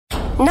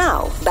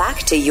Now, back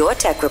to your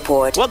Tech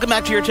Report. Welcome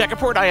back to your Tech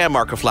Report. I am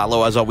Marco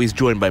Flallow, as always,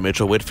 joined by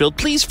Mitchell Whitfield.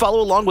 Please follow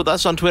along with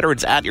us on Twitter.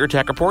 It's at Your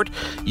Tech Report,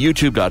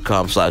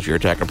 youtube.com/Your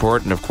Tech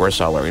Report, and of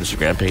course, all our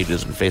Instagram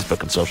pages and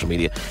Facebook and social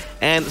media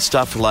and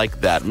stuff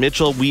like that.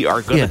 Mitchell, we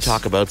are going to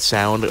talk about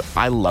sound.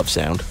 I love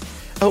sound.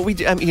 Oh, we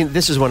do. I mean,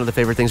 this is one of the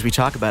favorite things we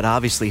talk about,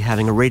 obviously,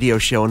 having a radio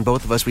show, and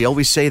both of us, we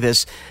always say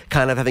this,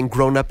 kind of having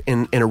grown up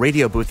in a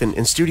radio booth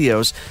in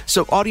studios.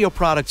 So audio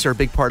products are a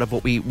big part of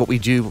what we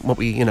do, what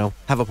we,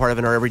 have a part of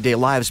in our everyday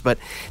lives. But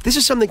this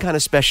is something kind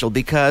of special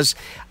because,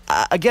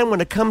 again,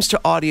 when it comes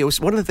to audio,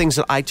 one of the things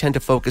that I tend to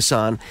focus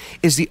on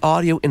is the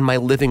audio in my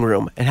living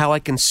room and how I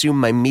consume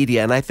my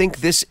media. And I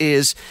think this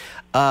is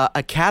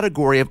a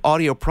category of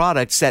audio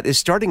products that is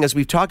starting, as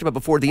we've talked about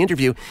before the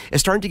interview,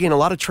 is starting to gain a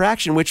lot of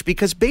traction,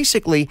 because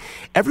basically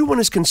everyone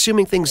is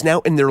consuming things now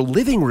in their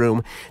living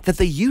room that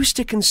they used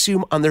to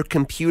consume on their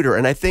computer.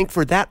 And I think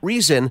for that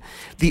reason,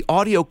 the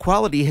audio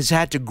quality has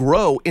had to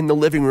grow in the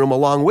living room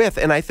along with.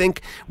 And I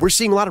think we're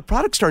seeing a lot of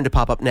products starting to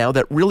pop up now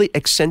that really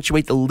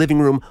accentuate the living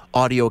room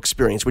audio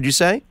experience. Would you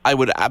say? I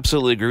would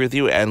absolutely agree with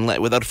you. And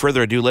without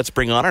further ado, let's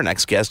bring on our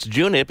next guest.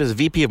 June Ip is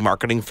VP of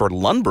Marketing for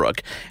Lundbrook.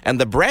 And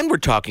the brand we're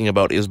talking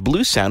about is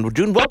Bluesound.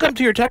 June, welcome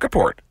to your Tech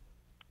Report.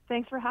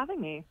 Thanks for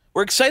having me.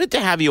 We're excited to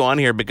have you on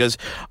here because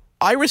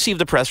I received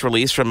a press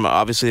release from,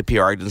 obviously, the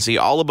PR agency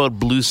all about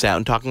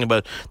Bluesound, talking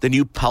about the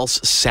new Pulse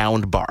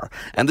sound bar.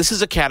 And this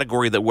is a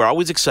category that we're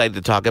always excited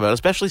to talk about,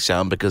 especially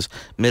sound, because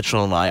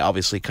Mitchell and I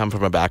obviously come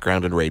from a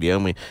background in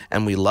radio,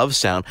 and we love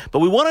sound. But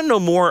we want to know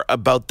more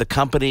about the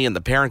company and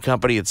the parent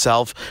company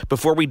itself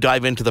before we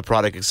dive into the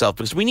product itself,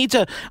 because we need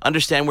to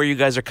understand where you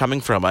guys are coming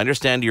from. I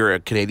understand you're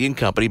a Canadian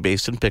company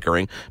based in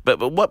Pickering,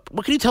 but what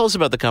can you tell us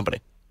about the company?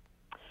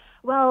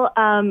 Well,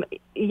 I'm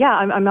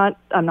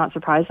not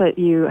surprised that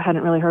you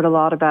hadn't really heard a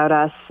lot about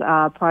us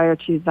prior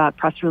to that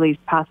press release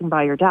passing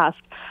by your desk.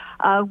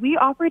 We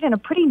operate in a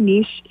pretty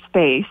niche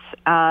space,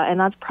 and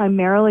that's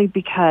primarily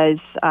because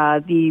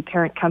the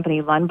parent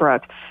company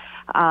Lundbrook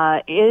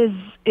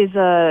is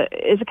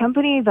a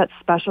company that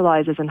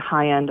specializes in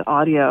high-end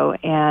audio,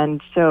 and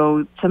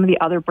so some of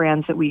the other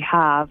brands that we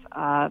have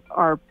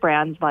are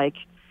brands like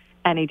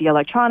NAD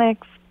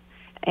Electronics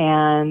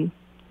and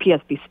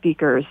PSB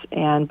speakers,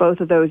 and both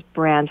of those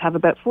brands have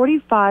about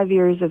 45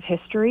 years of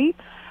history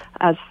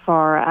as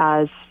far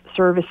as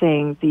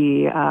servicing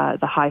the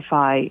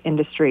hi-fi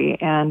industry.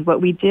 And what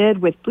we did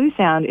with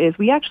Bluesound is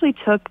we actually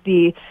took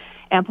the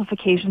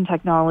amplification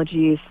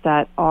technologies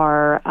that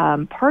are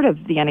part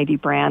of the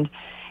NAD brand,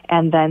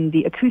 and then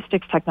the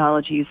acoustics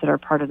technologies that are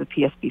part of the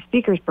PSB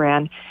speakers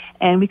brand,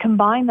 and we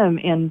combined them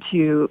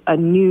into a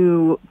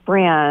new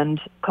brand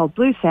called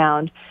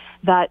Bluesound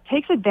that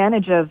takes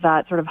advantage of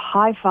that sort of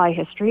hi-fi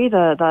history,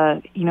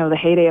 the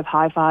heyday of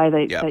hi-fi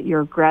that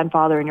your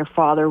grandfather and your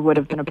father would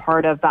have been a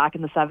part of back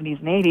in the 70s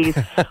and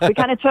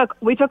 80s.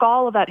 We took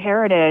all of that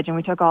heritage, and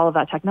we took all of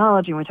that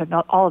technology, and we took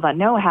all of that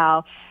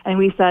know-how, and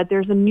we said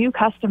there's a new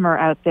customer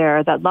out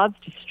there that loves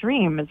to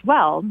stream as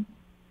well.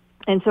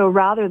 And so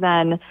rather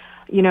than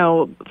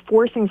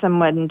forcing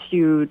someone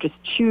to just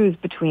choose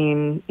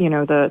between,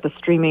 the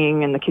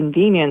streaming and the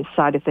convenience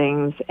side of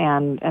things,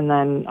 and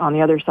then on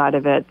the other side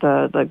of it,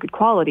 the good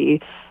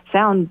quality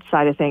sound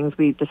side of things,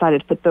 we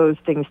decided to put those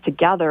things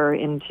together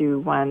into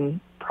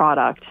one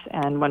product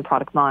and one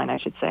product line, I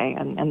should say,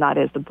 and that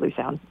is the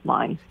Bluesound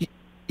line.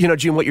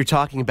 June, what you're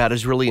talking about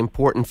is really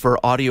important for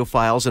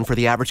audiophiles and for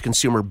the average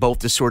consumer both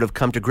to sort of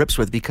come to grips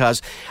with,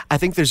 because I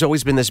think there's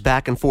always been this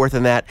back and forth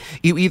in that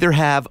you either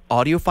have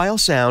audiophile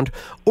sound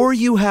or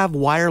you have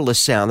wireless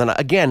sound. And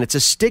again, it's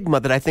a stigma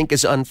that I think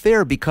is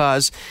unfair,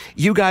 because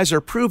you guys are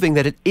proving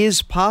that it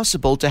is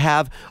possible to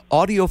have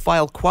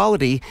audiophile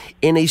quality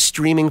in a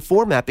streaming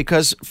format,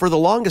 because for the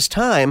longest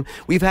time,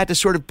 we've had to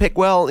sort of pick,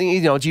 do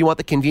you want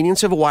the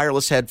convenience of a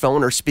wireless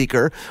headphone or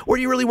speaker, or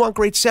do you really want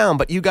great sound?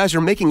 But you guys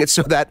are making it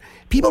so that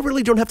people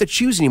really don't have to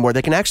choose anymore.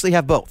 They can actually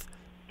have both.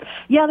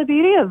 Yeah, the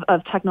beauty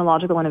of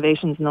technological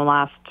innovations in the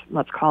last,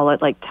 let's call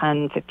it like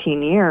 10,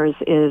 15 years,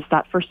 is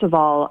that, first of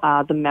all,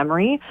 the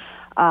memory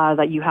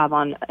that you have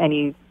on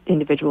any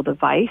individual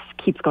device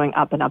keeps going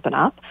up and up and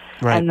up.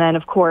 Right. And then,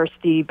 of course,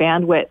 the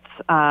bandwidth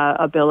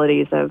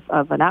abilities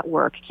of a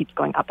network keeps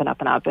going up and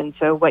up and up. And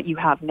so what you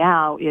have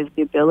now is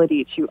the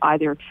ability to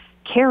either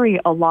carry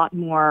a lot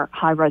more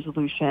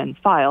high-resolution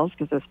files,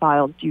 because those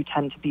files do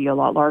tend to be a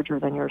lot larger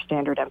than your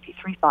standard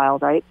MP3 file,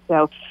 right?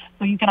 So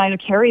you can either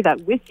carry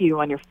that with you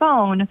on your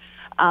phone,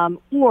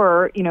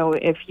 or,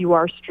 if you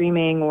are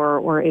streaming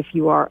or if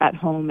you are at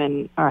home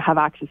and have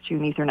access to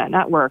an Ethernet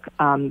network,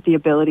 the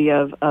ability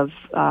of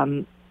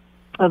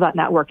that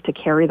network to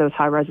carry those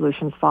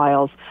high-resolution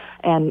files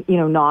and,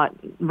 not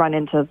run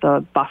into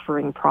the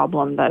buffering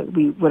problem that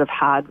we would have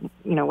had,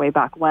 way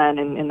back when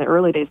in the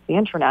early days of the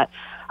internet.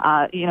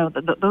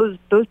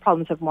 Those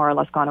problems have more or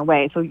less gone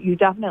away. So you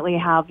definitely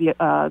have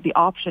the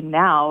option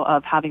now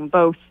of having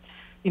both,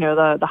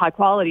 the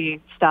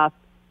high-quality stuff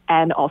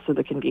and also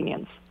the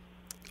convenience.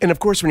 And of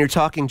course, when you're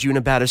talking, June,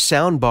 about a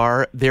sound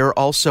bar, there are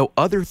also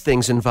other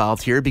things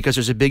involved here because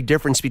there's a big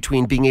difference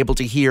between being able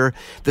to hear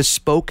the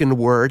spoken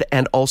word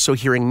and also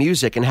hearing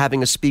music and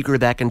having a speaker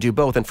that can do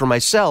both. And for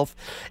myself,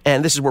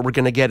 and this is where we're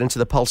going to get into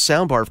the Pulse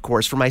soundbar, of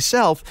course, for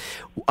myself,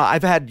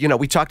 I've had,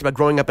 we talked about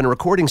growing up in a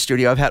recording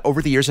studio.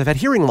 Over the years, I've had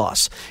hearing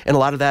loss. And a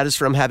lot of that is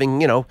from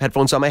having,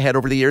 headphones on my head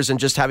over the years and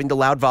just having the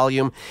loud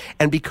volume.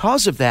 And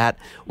because of that,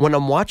 when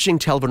I'm watching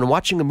television,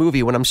 watching a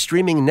movie, when I'm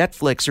streaming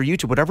Netflix or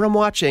YouTube, whatever I'm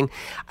watching,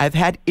 I've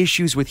had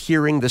issues with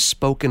hearing the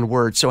spoken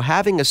word. So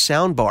having a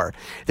sound bar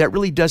that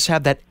really does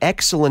have that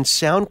excellent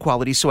sound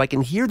quality so I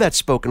can hear that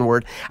spoken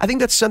word, I think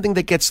that's something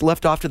that gets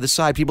left off to the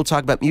side. People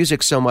talk about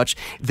music so much,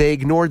 they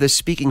ignore the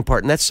speaking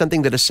part, and that's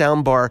something that a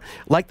sound bar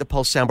like the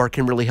Pulse soundbar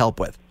can really help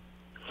with.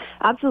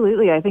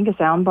 Absolutely. I think a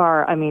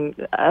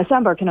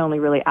soundbar can only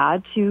really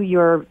add to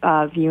your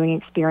viewing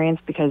experience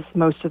because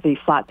most of the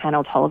flat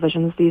panel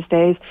televisions these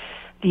days,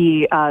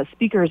 the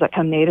speakers that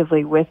come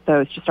natively with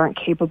those just aren't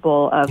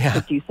capable of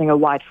producing a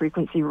wide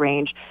frequency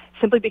range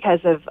simply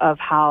because of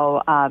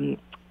how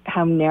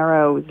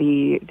narrow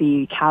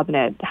the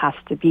cabinet has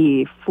to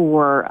be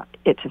for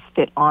it to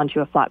fit onto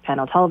a flat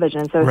panel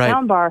television. So a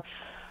soundbar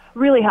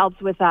really helps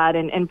with that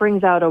and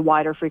brings out a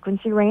wider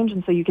frequency range.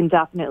 And so you can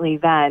definitely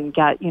then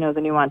get,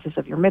 the nuances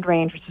of your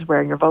mid-range, which is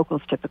where your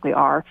vocals typically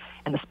are,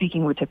 and the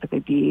speaking would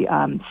typically be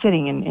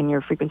sitting in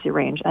your frequency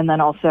range. And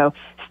then also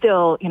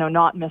still,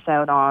 not miss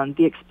out on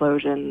the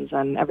explosions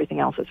and everything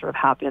else that sort of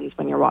happens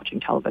when you're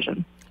watching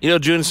television.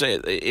 June,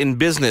 in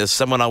business,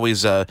 someone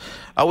always,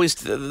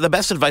 the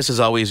best advice is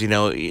always,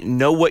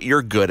 know what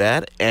you're good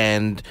at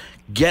and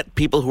get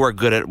people who are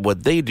good at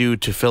what they do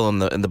to fill in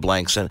the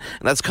blanks. And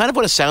that's kind of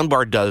what a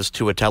soundbar does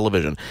to a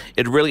television.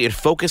 It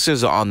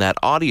focuses on that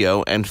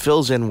audio and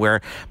fills in where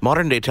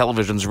modern day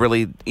televisions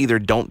really either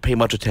don't pay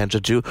much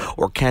attention to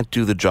or can't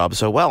do the job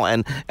so well.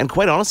 And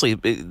quite honestly,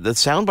 the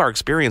soundbar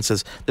experience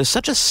there's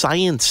such a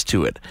science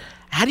to it.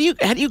 How do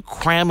you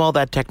cram all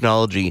that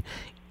technology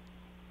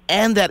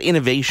and that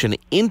innovation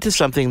into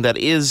something that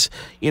is,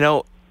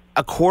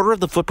 a quarter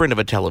of the footprint of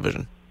a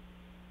television?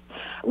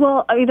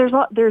 Well,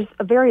 there's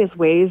various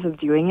ways of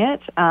doing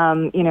it.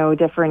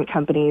 Different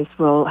companies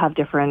will have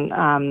different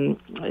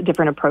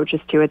approaches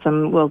to it.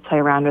 Some will play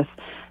around with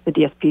the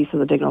DSP, so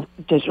the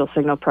digital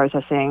signal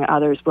processing.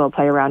 Others will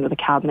play around with the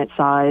cabinet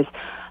size.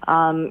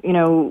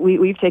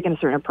 We've taken a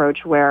certain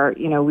approach where,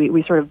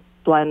 we sort of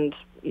blend.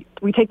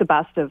 We take the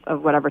best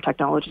of whatever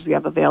technologies we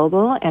have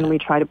available, and we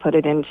try to put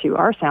it into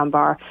our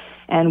soundbar.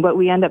 And what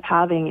we end up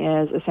having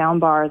is a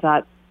soundbar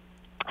that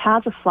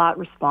has a flat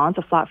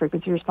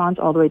frequency response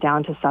all the way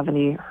down to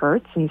 70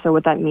 hertz. And so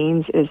what that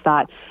means is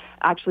that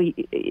actually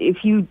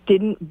if you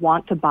didn't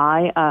want to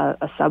buy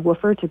a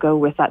subwoofer to go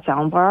with that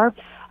soundbar,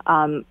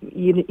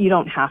 you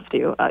don't have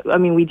to.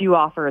 We do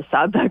offer a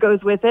sub that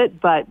goes with it,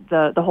 but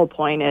the whole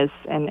point is,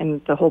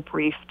 and the whole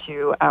brief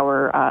to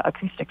our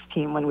acoustics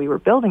team when we were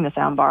building the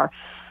soundbar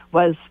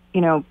was,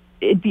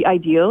 it'd be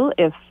ideal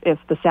if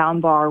the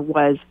soundbar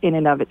was in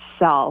and of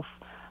itself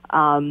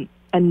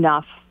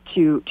enough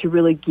to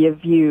really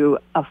give you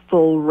a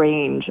full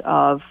range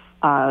of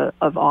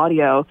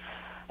audio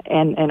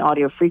and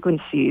audio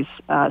frequencies,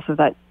 so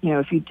that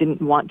if you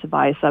didn't want to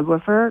buy a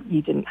subwoofer,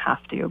 you didn't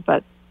have to.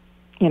 But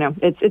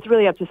it's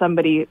really up to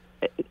somebody's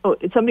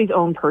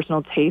own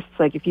personal tastes.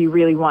 Like if you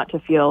really want to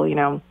feel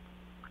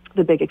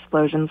the big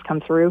explosions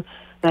come through,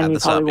 then you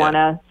probably want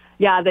to.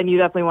 Yeah, then you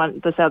definitely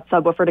want the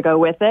subwoofer to go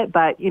with it.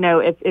 But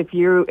if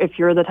you're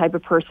the type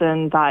of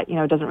person that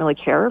doesn't really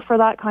care for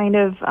that kind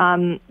of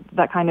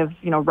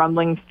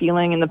rumbling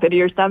feeling in the pit of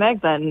your stomach,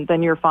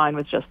 then you're fine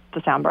with just the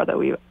soundbar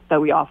that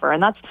we offer.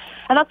 And that's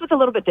what's a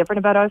little bit different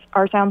about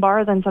our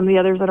soundbar than some of the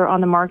others that are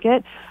on the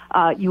market.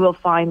 You will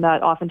find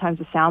that oftentimes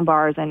the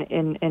soundbars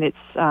and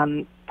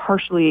it's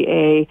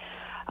partially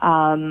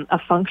a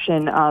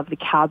function of the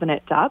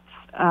cabinet depth.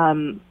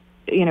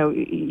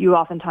 You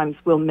oftentimes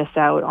will miss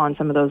out on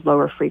some of those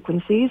lower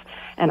frequencies,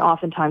 and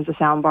oftentimes the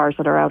sound bars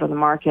that are out on the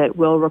market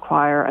will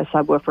require a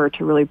subwoofer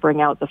to really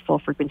bring out the full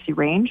frequency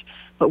range.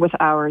 But with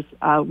ours,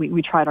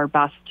 we tried our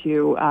best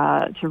to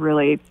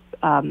really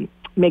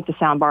make the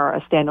soundbar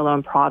a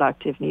standalone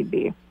product if need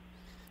be.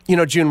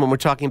 June, when we're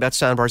talking about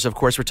soundbars, of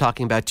course, we're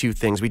talking about two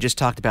things. We just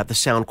talked about the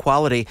sound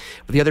quality,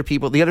 but the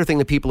other thing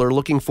that people are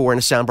looking for in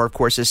a soundbar, of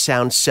course, is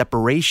sound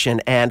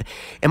separation. And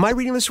am I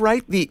reading this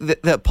right?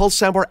 The Pulse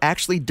soundbar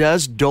actually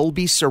does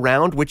Dolby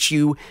Surround, which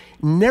you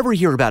never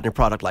hear about in a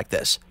product like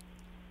this.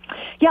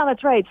 Yeah,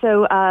 that's right.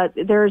 So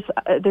there's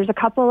a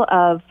couple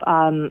of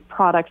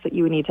products that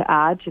you would need to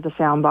add to the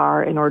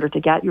soundbar in order to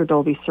get your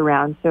Dolby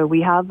Surround. So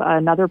we have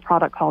another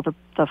product called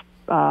the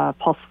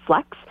Pulse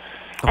Flex.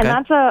 Okay. And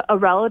that's a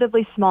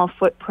relatively small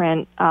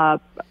footprint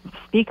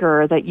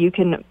speaker that you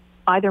can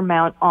either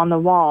mount on the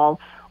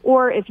wall,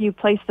 or if you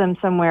place them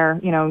somewhere,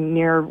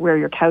 near where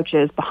your couch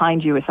is,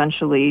 behind you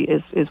essentially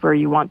is where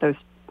you want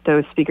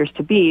those speakers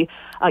to be,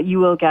 you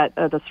will get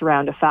the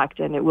surround effect,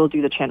 and it will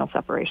do the channel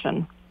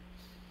separation.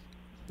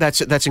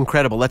 That's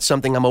incredible. That's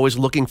something I'm always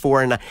looking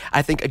for. And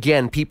I think,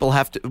 again, people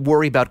have to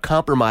worry about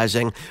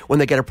compromising when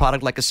they get a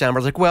product like a soundbar.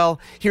 It's like, well,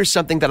 here's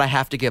something that I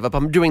have to give up.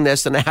 I'm doing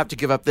this, and I have to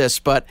give up this.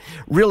 But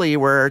really,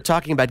 we're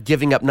talking about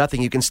giving up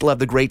nothing. You can still have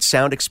the great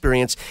sound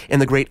experience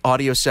and the great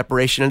audio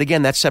separation. And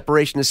again, that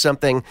separation is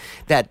something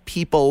that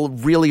people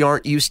really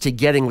aren't used to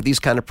getting with these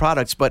kind of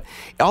products. But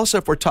also,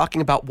 if we're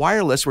talking about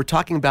wireless, we're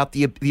talking about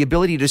the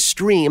ability to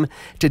stream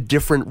to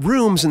different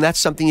rooms, and that's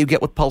something you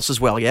get with Pulse as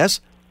well, yes?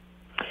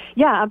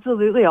 Yeah,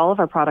 absolutely. All of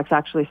our products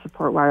actually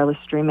support wireless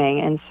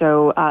streaming. And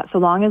so so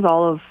long as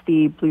all of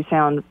the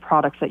Bluesound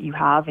products that you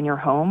have in your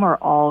home are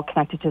all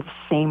connected to the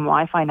same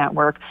Wi-Fi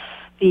network,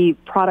 the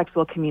products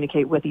will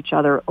communicate with each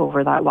other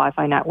over that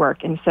Wi-Fi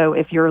network. And so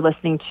if you're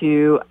listening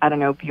to, I don't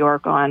know,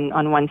 Bjork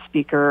on one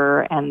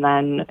speaker, and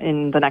then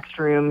in the next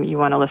room you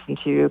want to listen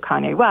to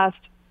Kanye West,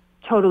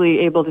 totally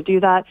able to do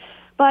that.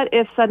 But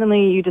if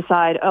suddenly you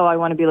decide, oh, I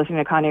want to be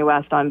listening to Kanye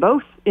West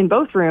in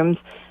both rooms,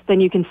 then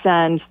you can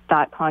send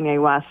that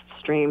Kanye West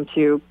stream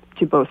to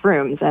both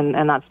rooms, and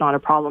that's not a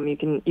problem. You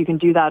can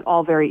do that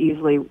all very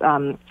easily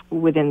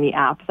within the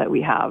app that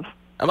we have.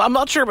 I'm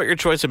not sure about your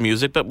choice of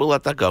music, but we'll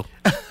let that go.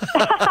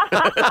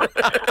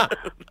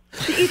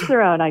 To each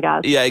their own, I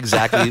guess. Yeah,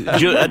 exactly.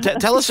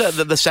 Tell us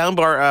the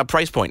soundbar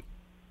price point.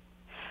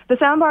 The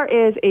soundbar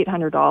is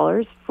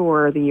 $800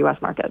 for the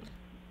U.S. market.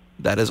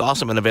 That is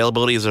awesome. And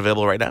availability is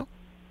available right now?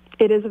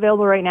 It is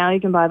available right now. You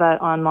can buy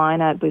that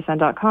online at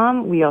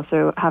bluesound.com. We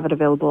also have it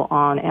available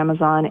on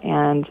Amazon,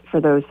 and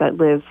for those that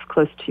live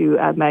close to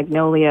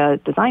Magnolia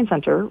Design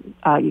Center,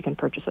 you can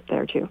purchase it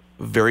there too.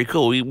 Very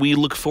cool. We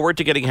look forward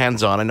to getting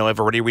hands-on. I know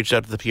I've already reached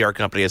out to the PR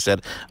company. I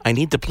said, I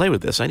need to play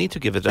with this. I need to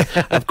give it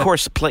of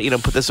course, put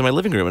this in my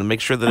living room and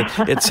make sure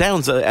that it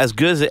sounds as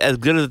good as it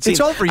seems.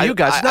 It's all for you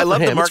guys. I love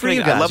the marketing. It's for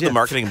you guys, I love the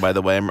marketing, by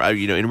the way.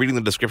 In reading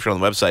the description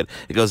on the website,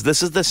 it goes,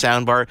 this is the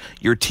soundbar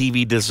your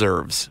TV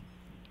deserves.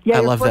 Yeah,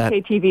 I love 4K that.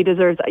 TV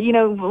deserves.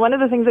 One of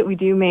the things that we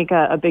do make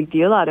a big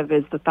deal out of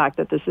is the fact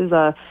that this is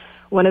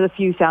one of the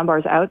few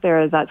soundbars out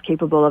there that's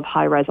capable of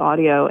high-res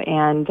audio.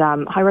 And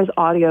high-res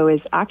audio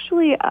is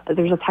actually,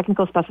 there's a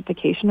technical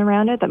specification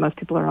around it that most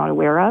people are not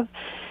aware of.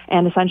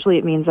 And essentially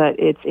it means that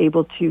it's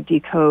able to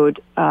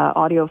decode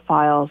audio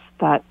files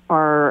that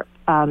are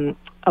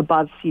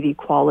above CD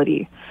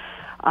quality.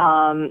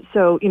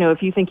 So,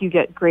 if you think you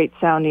get great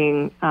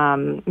sounding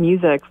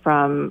music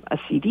from a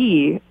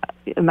CD,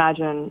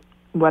 imagine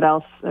what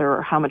else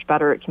or how much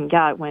better it can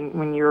get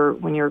when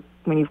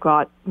you've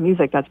got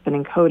music that's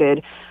been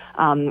encoded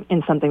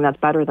in something that's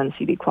better than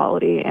CD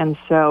quality. And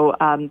so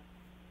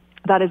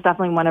that is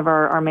definitely one of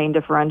our main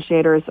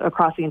differentiators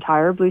across the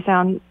entire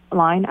Bluesound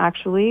line,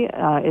 actually,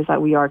 is that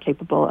we are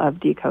capable of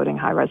decoding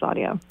high-res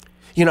audio.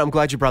 I'm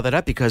glad you brought that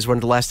up, because one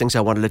of the last things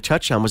I wanted to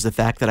touch on was the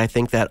fact that I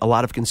think that a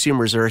lot of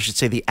consumers, or I should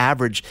say the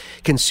average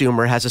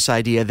consumer, has this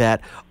idea that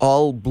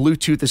all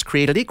Bluetooth is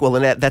created equal,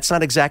 and that's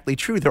not exactly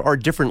true. There are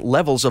different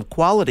levels of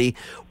quality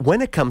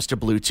when it comes to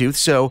Bluetooth.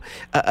 So,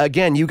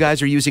 again, you guys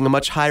are using a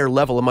much higher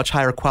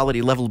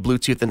quality level of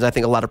Bluetooth than I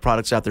think a lot of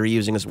products out there are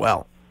using as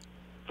well.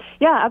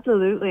 Yeah,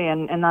 absolutely,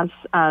 and that's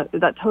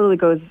that totally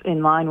goes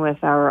in line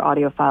with our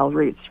audiophile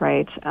roots,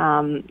 right?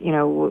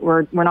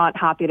 We're not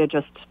happy to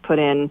just put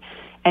in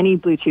any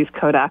Bluetooth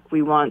codec.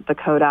 We want the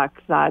codec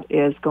that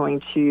is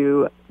going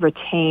to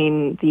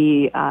retain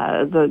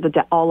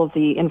all of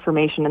the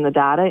information and the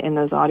data in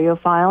those audio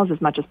files as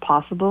much as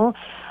possible,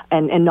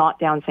 and not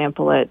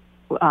downsample it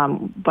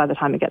by the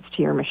time it gets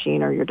to your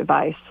machine or your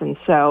device. And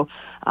so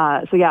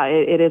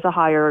it is a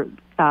higher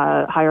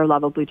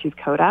level Bluetooth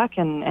codec,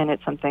 and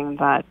it's something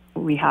that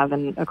we have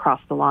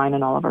across the line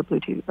in all of our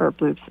Bluetooth or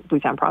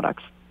Bluesound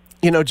products.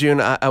 June,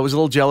 I was a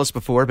little jealous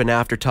before, but now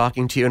after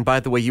talking to you, and by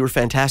the way, you were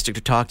fantastic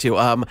to talk to.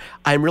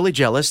 I'm really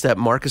jealous that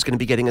Mark is going to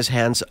be getting his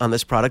hands on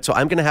this product, so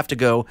I'm going to have to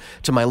go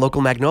to my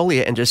local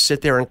Magnolia and just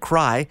sit there and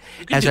cry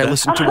as I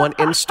listen to one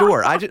in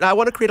store. I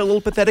want to create a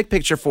little pathetic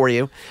picture for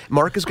you.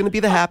 Mark is going to be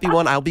the happy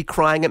one. I'll be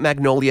crying at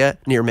Magnolia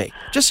near me,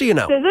 just so you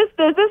know.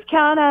 Does this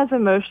count as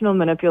emotional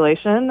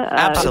manipulation?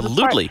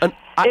 Absolutely.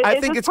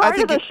 I think it's part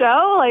of the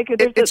show. Like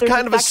it's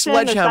kind of a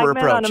sledgehammer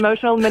approach on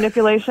emotional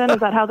manipulation. Is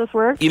that how this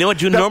works? You know what,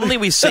 June? Normally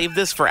we save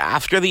this for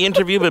after the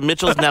interview, but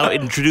Mitchell's now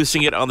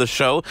introducing it on the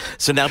show,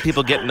 so now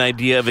people get an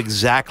idea of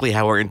exactly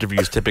how our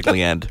interviews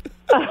typically end.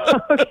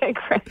 Okay,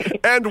 great.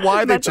 And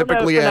why they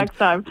typically end. Next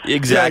time.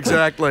 Exactly. Yeah,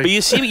 exactly. But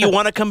you see, you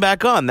want to come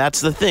back on.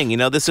 That's the thing.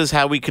 This is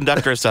how we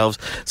conduct ourselves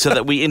so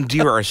that we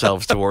endear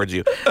ourselves towards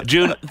you.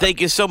 June, thank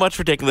you so much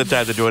for taking the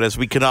time to join us.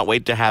 We cannot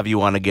wait to have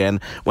you on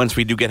again once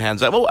we do get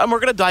hands on. Well, and we're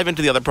going to dive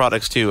into the other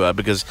products too,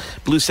 because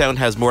Bluesound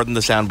has more than the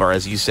soundbar.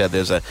 As you said,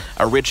 there's a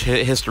rich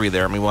history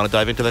there, and we want to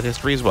dive into that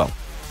history as well.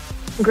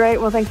 Great.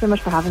 Well, thanks so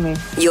much for having me.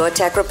 Your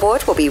Tech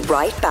Report will be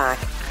right back.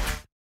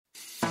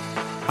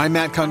 I'm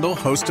Matt Kundle,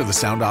 host of the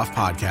Sound Off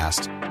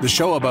Podcast, the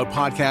show about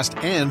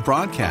podcast and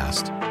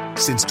broadcast.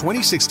 Since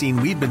 2016,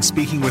 we've been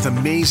speaking with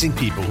amazing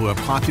people who have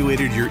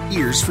populated your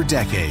ears for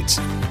decades.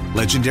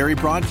 Legendary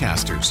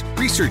broadcasters,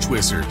 research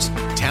wizards,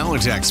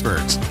 talent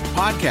experts,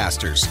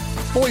 podcasters,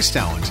 voice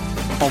talent.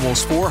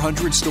 Almost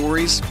 400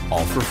 stories,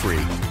 all for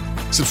free.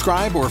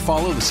 Subscribe or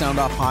follow the Sound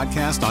Off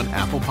Podcast on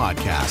Apple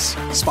Podcasts,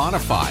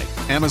 Spotify,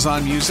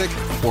 Amazon Music,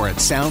 or at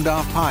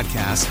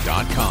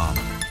soundoffpodcast.com.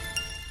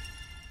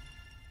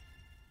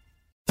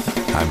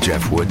 I'm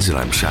Jeff Woods, and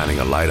I'm shining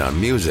a light on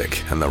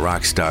music and the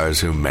rock stars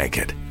who make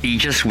it. He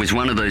just was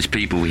one of those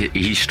people,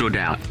 he stood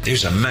out. He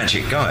was a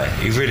magic guy.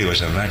 He really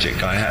was a magic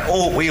guy.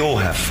 We all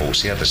have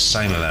faults. He had the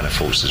same amount of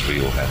faults as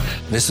we all had.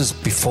 This was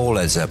before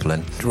Led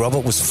Zeppelin.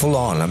 Robert was full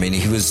on. I mean,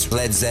 he was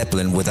Led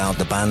Zeppelin without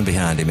the band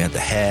behind him. He had the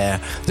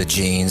hair, the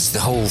jeans, the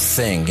whole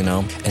thing, you know,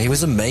 and he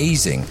was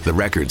amazing. The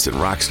Records and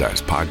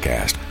Rockstars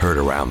podcast, heard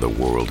around the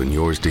world and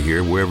yours to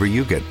hear wherever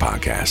you get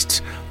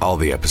podcasts. All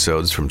the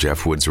episodes from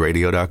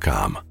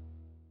JeffWoodsRadio.com.